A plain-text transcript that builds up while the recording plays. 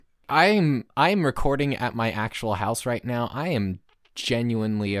I'm recording at my actual house right now. I am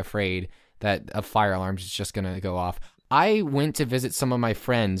genuinely afraid that a fire alarm is just going to go off. I went to visit some of my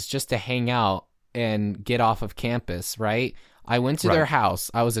friends just to hang out and get off of campus, right? I went to their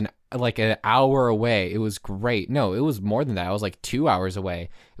house. I was like an hour away. It was great. No, it was more than that. I was like 2 hours away.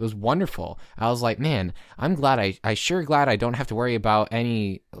 It was wonderful. I was like, man, I'm glad I sure glad I don't have to worry about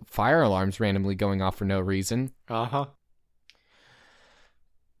any fire alarms randomly going off for no reason. Uh-huh.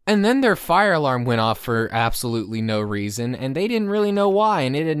 And then their fire alarm went off for absolutely no reason, and they didn't really know why,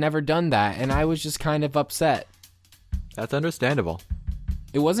 and it had never done that, and I was just kind of upset. That's understandable.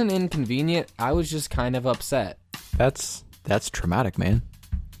 It wasn't inconvenient. I was just kind of upset. That's traumatic, man.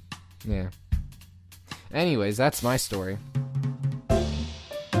 Yeah. Anyways, that's my story.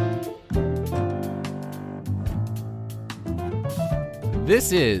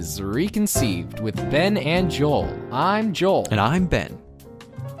 This is Reconceived with Ben and Joel. I'm Joel. And I'm Ben.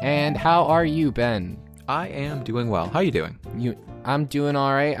 And how are you, Ben? I am doing well. How you doing? I'm doing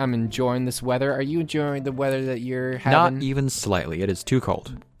all right. I'm enjoying this weather. Are you enjoying the weather that you're having? Not even slightly. It is too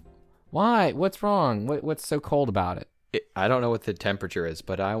cold. Why? What's wrong? What's so cold about it? I don't know what the temperature is,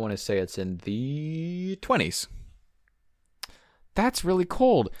 but I want to say it's in the 20s. That's really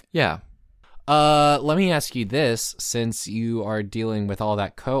cold. Yeah. Let me ask you this. Since you are dealing with all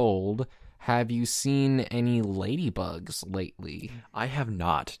that cold, have you seen any ladybugs lately? I have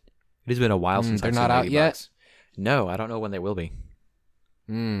not. It has been a while since they're I've not seen out ladybugs. yet? No, I don't know when they will be.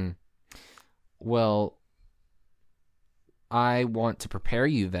 Well, I want to prepare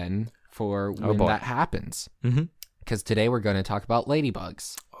you then for when that happens. Mm-hmm. Because today we're going to talk about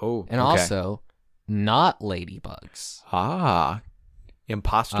ladybugs. Oh, and also not ladybugs. Ah,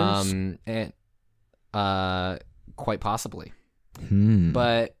 imposters. And quite possibly. Hmm.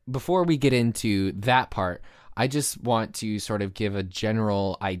 But before we get into that part, I just want to sort of give a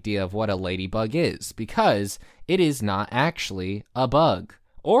general idea of what a ladybug is, because it is not actually a bug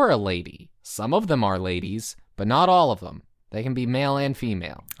or a lady. Some of them are ladies, but not all of them. They can be male and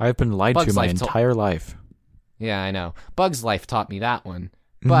female. I've been lied to my entire life. Yeah, I know. Bug's Life taught me that one.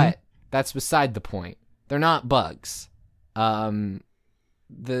 But that's beside the point. They're not bugs. The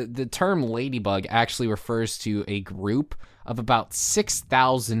term ladybug actually refers to a group of about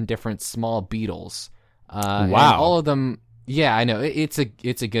 6,000 different small beetles. Wow. And all of them, yeah, I know. It's a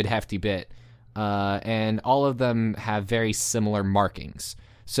good hefty bit. And all of them have very similar markings.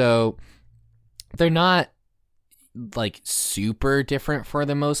 So they're not like super different for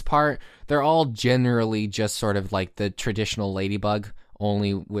the most part. They're all generally just sort of like the traditional ladybug,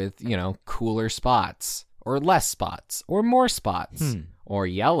 only with, cooler spots or less spots or more spots or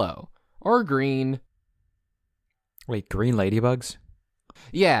yellow or green. Wait, green ladybugs?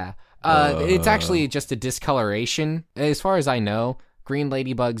 Yeah. It's actually just a discoloration. As far as I know, green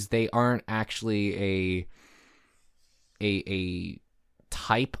ladybugs, they aren't actually a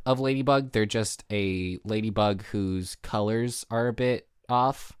type of ladybug. They're just a ladybug whose colors are a bit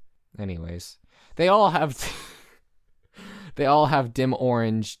off. Anyways, they all have dim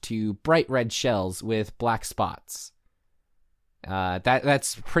orange to bright red shells with black spots.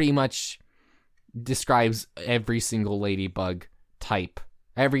 That's pretty much describes every single ladybug type,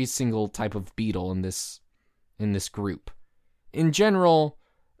 every single type of beetle in this group. In general,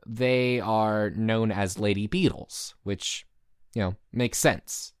 they are known as lady beetles, which makes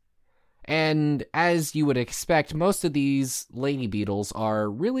sense. And as you would expect, most of these lady beetles are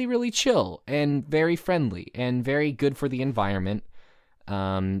really, really chill and very friendly and very good for the environment.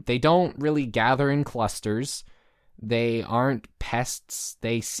 They don't really gather in clusters. They aren't pests.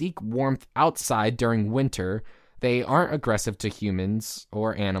 They seek warmth outside during winter. They aren't aggressive to humans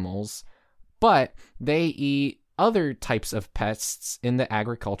or animals, but they eat other types of pests in the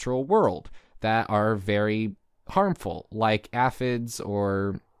agricultural world that are very harmful, like aphids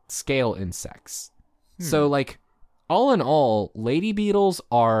or scale insects. So, like, all in all, lady beetles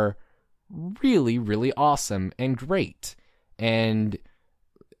are really, really awesome and great. And,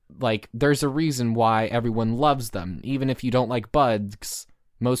 like, there's a reason why everyone loves them. Even if you don't like bugs,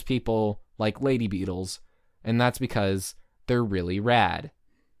 most people like lady beetles, and that's because they're really rad.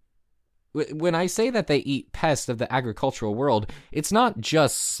 When I say that they eat pests of the agricultural world, it's not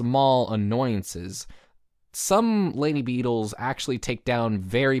just small annoyances. Some lady beetles actually take down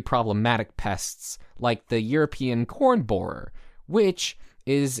very problematic pests, like the European corn borer, which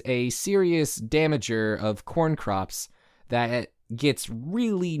is a serious damager of corn crops that gets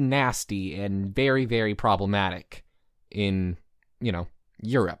really nasty and very, very problematic in,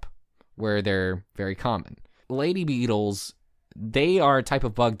 Europe, where they're very common. Lady beetles, they are a type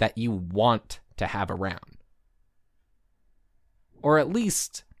of bug that you want to have around. Or at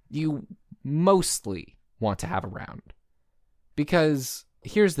least you mostly want to have around. Because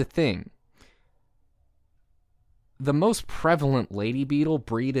here's the thing. The most prevalent lady beetle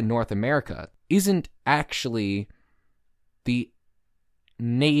breed in North America isn't actually the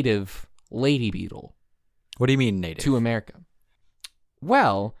native lady beetle. What do you mean native? To America.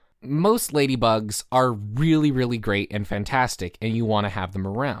 Well, most ladybugs are really, really great and fantastic, and you want to have them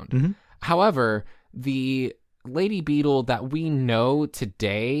around. Mm-hmm. However, the lady beetle that we know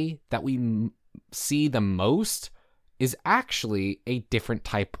today, that we see the most, is actually a different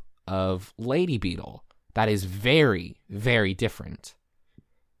type of lady beetle that is very, very different.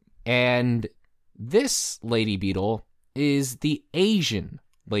 And this lady beetle is the Asian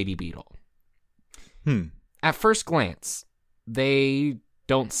lady beetle. At first glance, they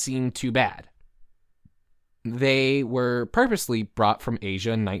don't seem too bad. They were purposely brought from Asia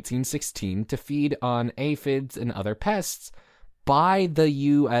in 1916 to feed on aphids and other pests by the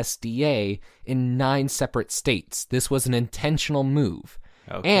USDA in 9 separate states. This was an intentional move.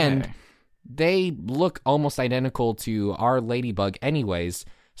 Okay. And they look almost identical to our ladybug anyways,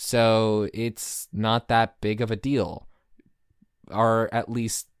 so it's not that big of a deal. Or at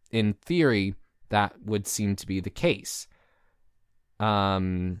least in theory, that would seem to be the case.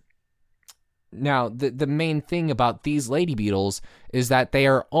 Now, the main thing about these lady beetles is that they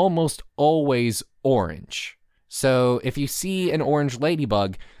are almost always orange. So if you see an orange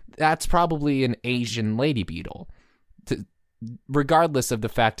ladybug, that's probably an Asian lady beetle, regardless of the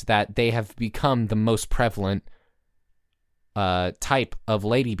fact that they have become the most prevalent type of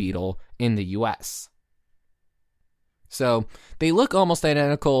lady beetle in the US. So they look almost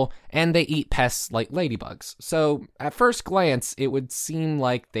identical, and they eat pests like ladybugs. So at first glance, it would seem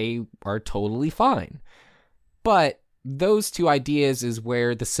like they are totally fine. But those two ideas is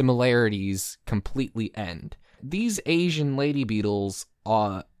where the similarities completely end. These Asian lady beetles,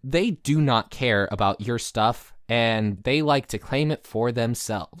 they do not care about your stuff, and they like to claim it for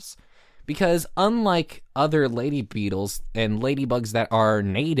themselves. Because unlike other lady beetles and ladybugs that are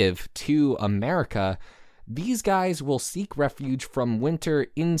native to America, these guys will seek refuge from winter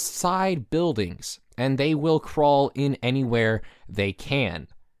inside buildings, and they will crawl in anywhere they can.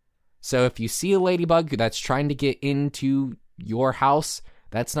 So if you see a ladybug that's trying to get into your house,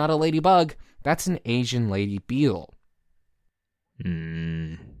 that's not a ladybug, that's an Asian lady beetle.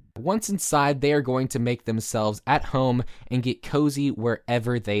 Once inside, they are going to make themselves at home and get cozy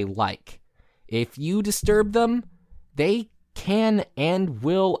wherever they like. If you disturb them, they can and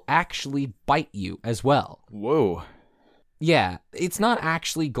will actually bite you as well. Whoa. Yeah, it's not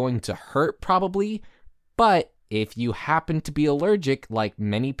actually going to hurt probably, but if you happen to be allergic, like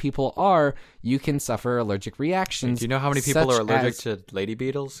many people are, you can suffer allergic reactions. Do you know how many people are allergic to lady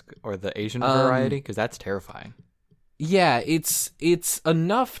beetles or the Asian variety? Because that's terrifying. Yeah, it's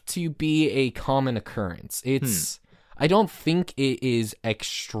enough to be a common occurrence. I don't think it is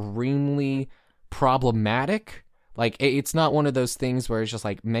extremely problematic. Like, it's not one of those things where it's just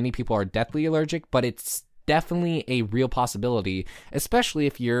like many people are deathly allergic, but it's definitely a real possibility, especially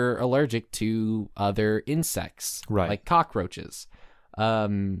if you're allergic to other insects, right, like cockroaches.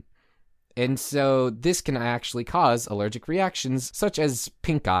 And so this can actually cause allergic reactions such as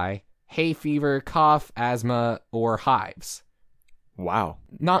pink eye, hay fever, cough, asthma, or hives. Wow.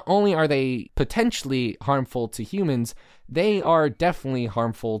 Not only are they potentially harmful to humans, they are definitely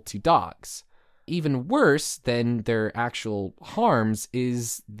harmful to dogs. Even worse than their actual harms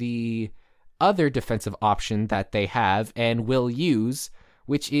is the other defensive option that they have and will use,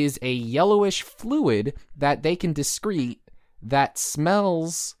 which is a yellowish fluid that they can excrete that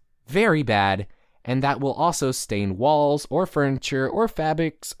smells very bad, and that will also stain walls or furniture or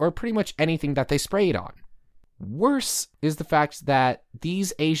fabrics or pretty much anything that they spray it on. Worse is the fact that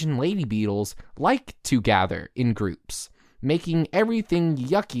these Asian lady beetles like to gather in groups, making everything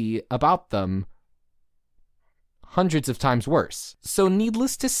yucky about them hundreds of times worse. So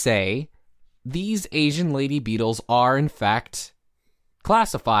needless to say, these Asian lady beetles are in fact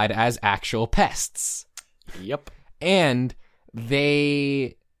classified as actual pests. Yep. And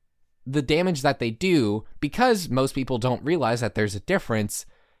the damage that they do, because most people don't realize that there's a difference,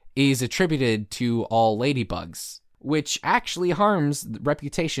 is attributed to all ladybugs, which actually harms the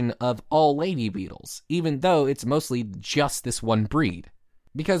reputation of all lady beetles, even though it's mostly just this one breed.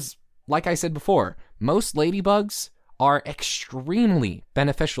 Because, like I said before, most ladybugs are extremely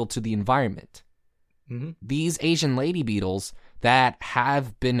beneficial to the environment. Mm-hmm. These Asian lady beetles that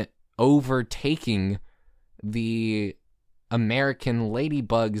have been overtaking the American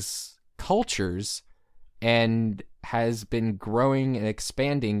ladybugs cultures and has been growing and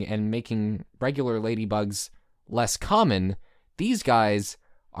expanding and making regular ladybugs less common, these guys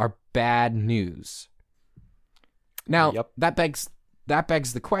are bad news. Now, Yep. that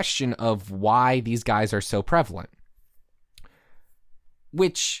begs the question of why these guys are so prevalent.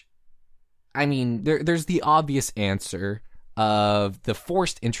 Which, I mean, there's the obvious answer of the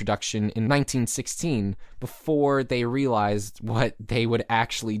forced introduction in 1916 before they realized what they would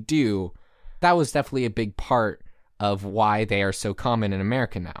actually do. That was definitely a big part of why they are so common in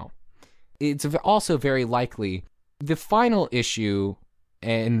America now. It's also very likely the final issue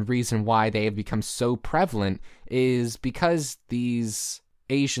and reason why they have become so prevalent is because these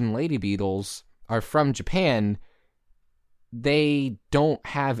Asian lady beetles are from Japan. They don't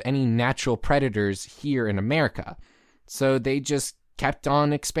have any natural predators here in America. So they just kept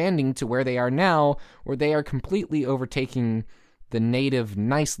on expanding to where they are now, where they are completely overtaking the native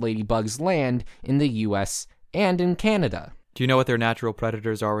nice ladybug's land in the US and in Canada. Do you know what their natural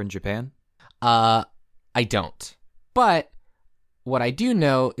predators are in Japan? I don't. But what I do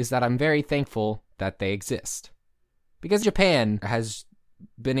know is that I'm very thankful that they exist. Because Japan has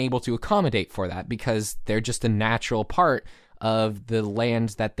been able to accommodate for that because they're just a natural part of the land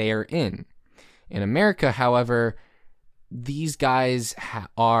that they are in. In America, however, these guys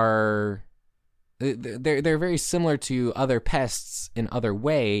are they're very similar to other pests in other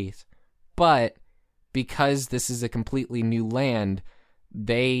ways, but because this is a completely new land,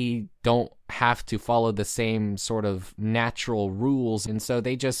 they don't have to follow the same sort of natural rules, and so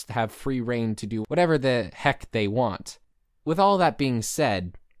they just have free reign to do whatever the heck they want. With all that being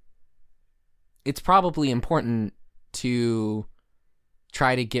said, it's probably important to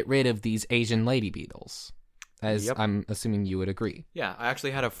try to get rid of these Asian lady beetles, as Yep. I'm assuming you would agree. Yeah, I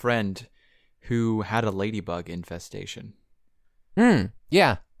actually had a friend who had a ladybug infestation.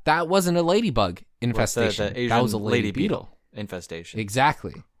 Yeah, that wasn't a ladybug infestation. The Asian That was a lady beetle. infestation.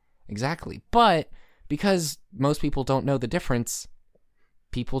 Exactly. But because most people don't know the difference,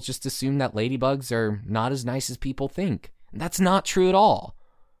 people just assume that ladybugs are not as nice as people think. That's not true at all.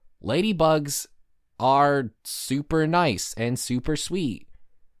 Ladybugs are super nice and super sweet.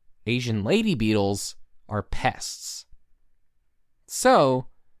 Asian lady beetles are pests. So,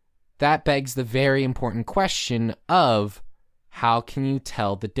 that begs the very important question of how can you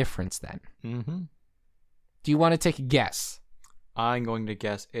tell the difference then? Mm-hmm. Do you want to take a guess? I'm going to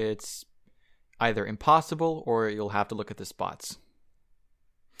guess it's either impossible or you'll have to look at the spots.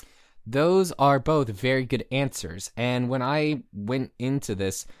 Those are both very good answers, and when I went into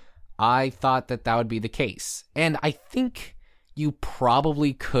this, I thought that would be the case. And I think you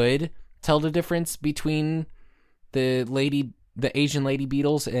probably could tell the difference between the Asian lady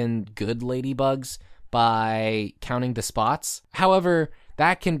beetles and good ladybugs by counting the spots. However,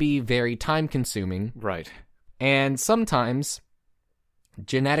 that can be very time consuming. Right. And sometimes,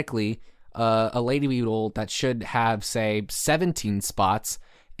 genetically, a lady beetle that should have, say, 17 spots,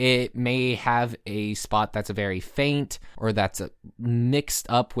 it may have a spot that's a very faint or that's mixed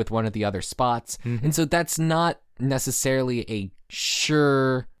up with one of the other spots. Mm-hmm. And so that's not necessarily a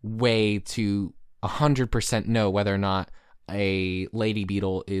sure way to 100% know whether or not a lady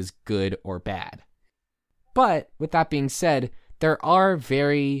beetle is good or bad. But with that being said, there are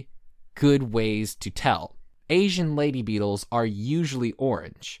very good ways to tell. Asian lady beetles are usually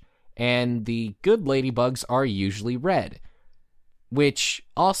orange, and the good ladybugs are usually red, which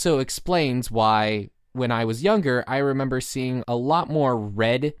also explains why when I was younger, I remember seeing a lot more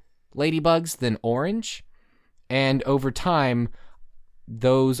red ladybugs than orange, and over time,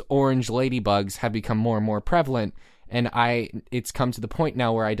 those orange ladybugs have become more and more prevalent, and it's come to the point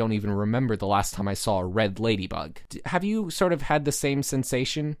now where I don't even remember the last time I saw a red ladybug. Have you sort of had the same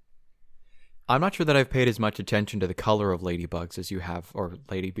sensation? I'm not sure that I've paid as much attention to the color of ladybugs as you have, or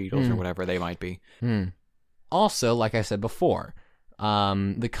lady beetles, or whatever they might be. Also, like I said before,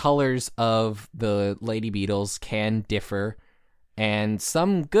 the colors of the lady beetles can differ, and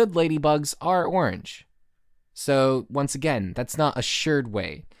some good ladybugs are orange. So, once again, that's not a assured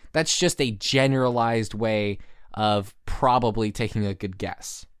way. That's just a generalized way of probably taking a good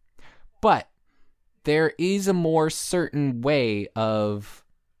guess. But there is a more certain way of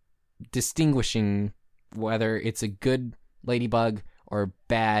distinguishing whether it's a good ladybug or a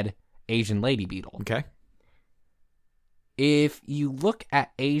bad Asian lady beetle. Okay. If you look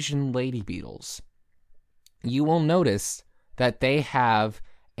at Asian lady beetles, you will notice that they have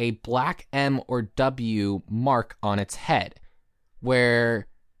a black M or W mark on its head, where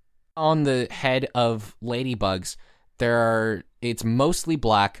on the head of ladybugs, it's mostly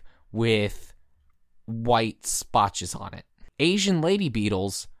black with white spotches on it. Asian lady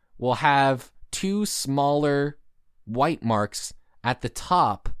beetles will have two smaller white marks at the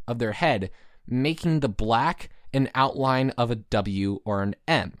top of their head, making the black an outline of a W or an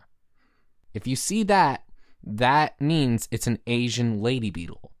M. If you see that, that means it's an Asian lady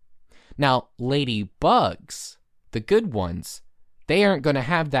beetle. Now, ladybugs, the good ones, they aren't going to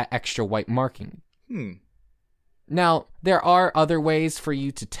have that extra white marking. Now, there are other ways for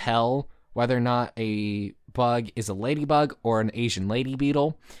you to tell whether or not a bug is a ladybug or an Asian lady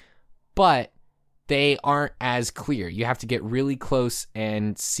beetle, but they aren't as clear. You have to get really close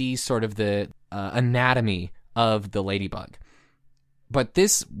and see sort of the anatomy of the ladybug. But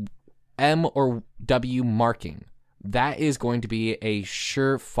this M or W marking, that is going to be a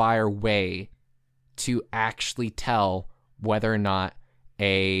surefire way to actually tell whether or not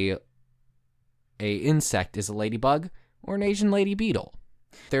a insect is a ladybug or an Asian lady beetle.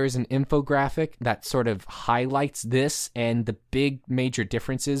 There is an infographic that sort of highlights this and the big major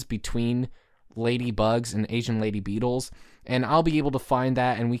differences between ladybugs and Asian lady beetles, and I'll be able to find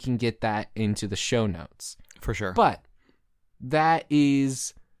that and we can get that into the show notes. For sure. But that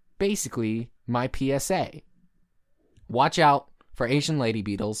is basically my PSA. Watch out for Asian lady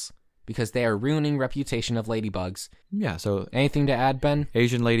beetles because they are ruining reputation of ladybugs. Yeah, so Anything to add, Ben?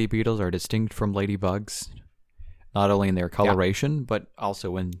 Asian lady beetles are distinct from ladybugs, not only in their coloration, but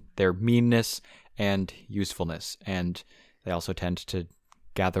also in their meanness and usefulness. And they also tend to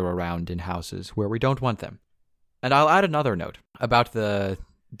gather around in houses where we don't want them. And I'll add another note about the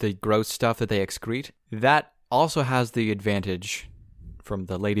gross stuff that they excrete. That also has the advantage, from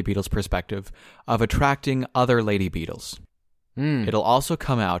the lady beetle's perspective, of attracting other lady beetles. It'll also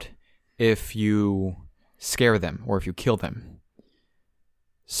come out if you scare them or if you kill them.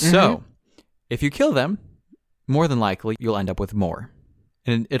 So, if you kill them, more than likely you'll end up with more.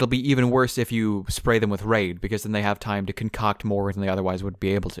 And it'll be even worse if you spray them with Raid, because then they have time to concoct more than they otherwise would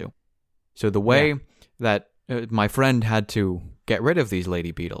be able to. So the way that my friend had to get rid of these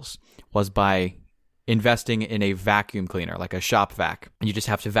lady beetles was by investing in a vacuum cleaner, like a shop vac. You just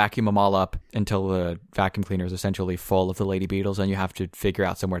have to vacuum them all up until the vacuum cleaner is essentially full of the lady beetles, and you have to figure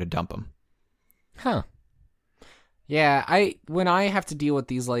out somewhere to dump them. Huh. Yeah, when I have to deal with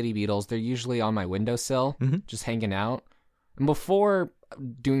these lady beetles, they're usually on my windowsill, just hanging out. And before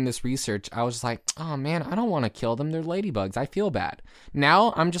doing this research, I was just like, oh man, I don't want to kill them. They're ladybugs. I feel bad.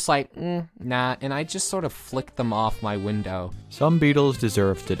 Now I'm just like, nah, and I just sort of flick them off my window. Some beetles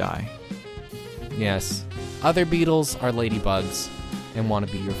deserve to die. Yes. Other beetles are ladybugs and want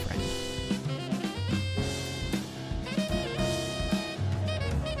to be your friend.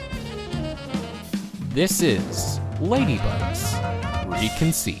 This is Ladybugs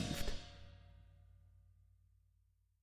Reconceived.